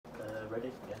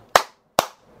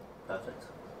Perfect.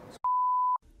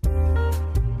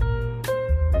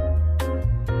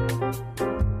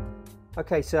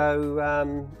 Okay,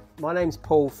 so my name's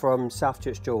Paul from South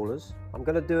Church Jewellers. I'm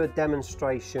going to do a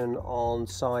demonstration on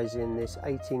sizing this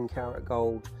 18 karat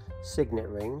gold signet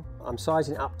ring. I'm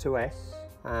sizing up to S,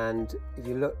 and if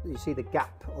you look, you see the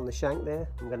gap on the shank there.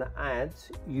 I'm going to add,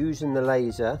 using the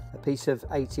laser, a piece of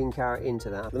 18 karat into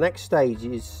that. The next stage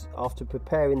is, after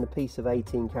preparing the piece of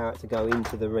 18 karat to go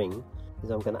into the ring, is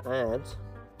I'm going to add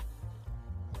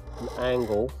an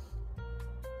angle,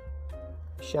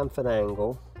 a chamfered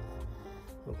angle.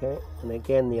 Okay, and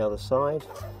again the other side,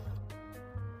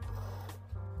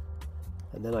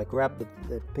 and then I grab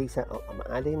the piece that I'm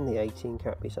adding, the 18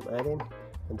 karat piece I'm adding,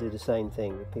 and do the same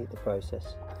thing, repeat the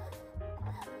process.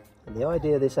 And the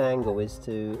idea of this angle is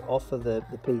to offer the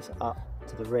piece up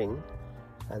to the ring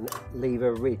and leave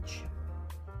a ridge,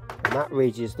 and that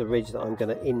ridge is the ridge that I'm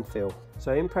going to infill.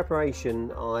 So in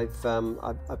preparation, I've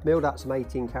milled out some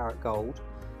 18 karat gold.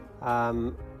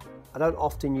 I don't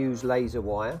often use laser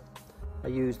wire. I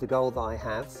use the gold that I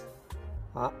have.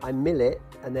 I mill it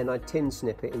and then I tin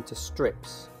snip it into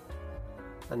strips,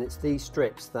 and it's these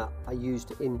strips that I use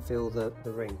to infill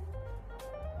the ring.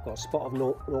 I've got a spot of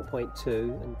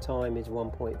 0.2 and time is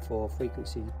 1.4,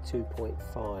 frequency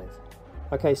 2.5.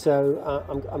 Okay, so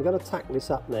I'm going to tack this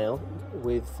up now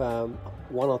with 1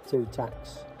 or 2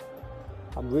 tacks.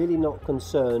 I'm really not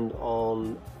concerned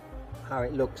on how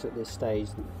it looks at this stage.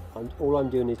 All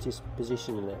I'm doing is just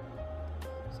positioning it.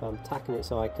 So I'm tacking it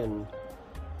so I can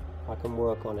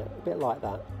work on it, a bit like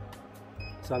that.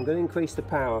 So I'm going to increase the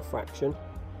power fraction.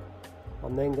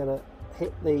 I'm then going to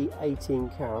hit the 18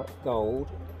 karat gold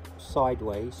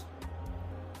sideways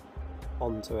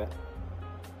onto it.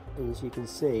 And as you can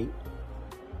see,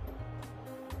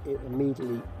 it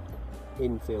immediately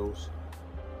infills.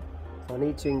 If I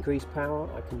need to increase power,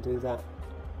 I can do that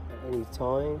at any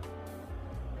time.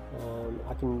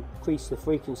 I can increase the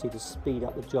frequency to speed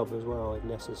up the job as well if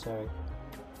necessary.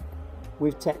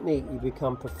 With technique, you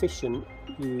become proficient,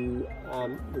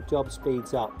 the job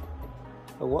speeds up.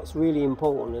 And what's really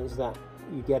important is that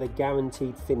you get a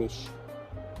guaranteed finish,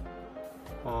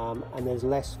 and there's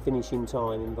less finishing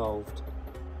time involved.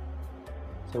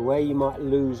 So where you might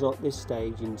lose at this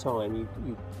stage in time,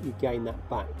 you gain that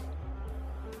back.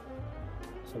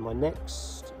 So my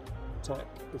next tack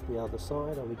is the other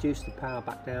side. I'll reduce the power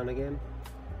back down again.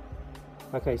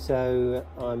 Okay, so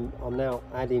I'm now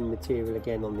adding material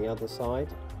again on the other side.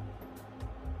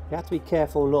 You have to be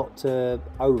careful not to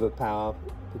overpower,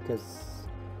 because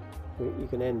you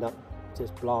can end up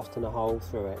just blasting a hole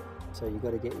through it. So you've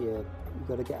got to get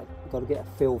a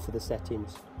feel for the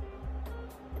settings.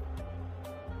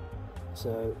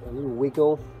 So a little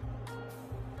wiggle,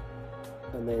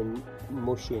 and then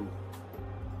mushing.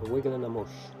 A wiggle and a mush.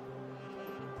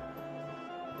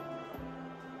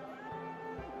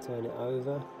 Turn it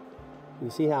over. You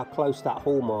see how close that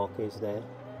hallmark is there.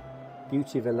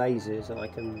 Beauty of the lasers,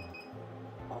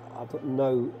 I've got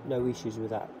no issues with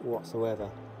that whatsoever.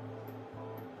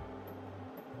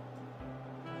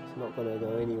 It's not going to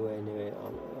go anywhere near it.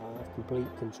 I have complete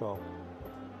control.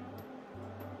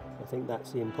 I think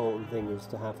that's the important thing, is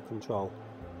to have control.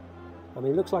 I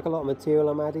mean, it looks like a lot of material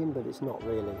I'm adding, but it's not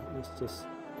really.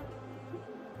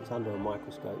 It's under a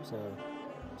microscope, so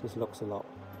it just looks a lot.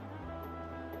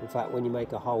 In fact, when you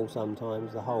make a hole,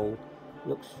 sometimes the hole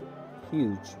looks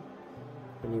huge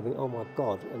and you think, oh my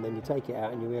god, and then you take it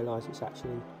out and you realise it's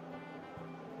actually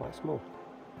quite small.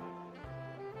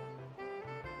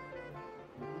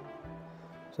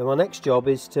 So my next job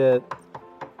is to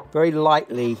very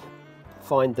lightly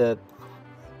find the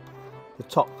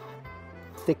top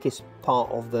thickest part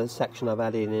of the section I've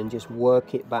added in and just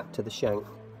work it back to the shank.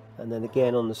 And then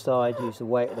again on the side, use the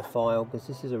weight of the file, because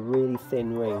this is a really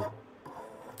thin ring.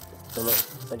 And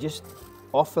I just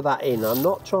offer that in. I'm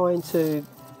not trying to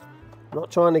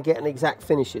get an exact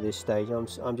finish at this stage.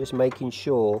 I'm just making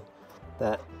sure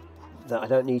that I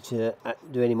don't need to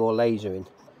do any more lasering.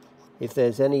 If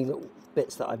there's any little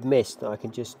bits that I've missed, I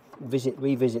can just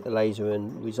revisit the laser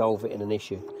and resolve it in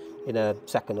a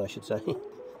second, I should say.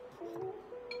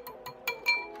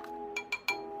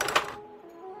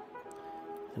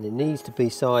 And it needs to be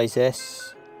size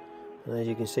S, and as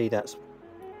you can see, that's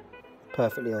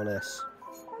perfectly on S.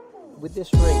 With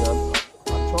this ring, I'm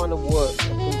trying to work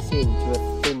a piece into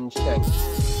a thin shank.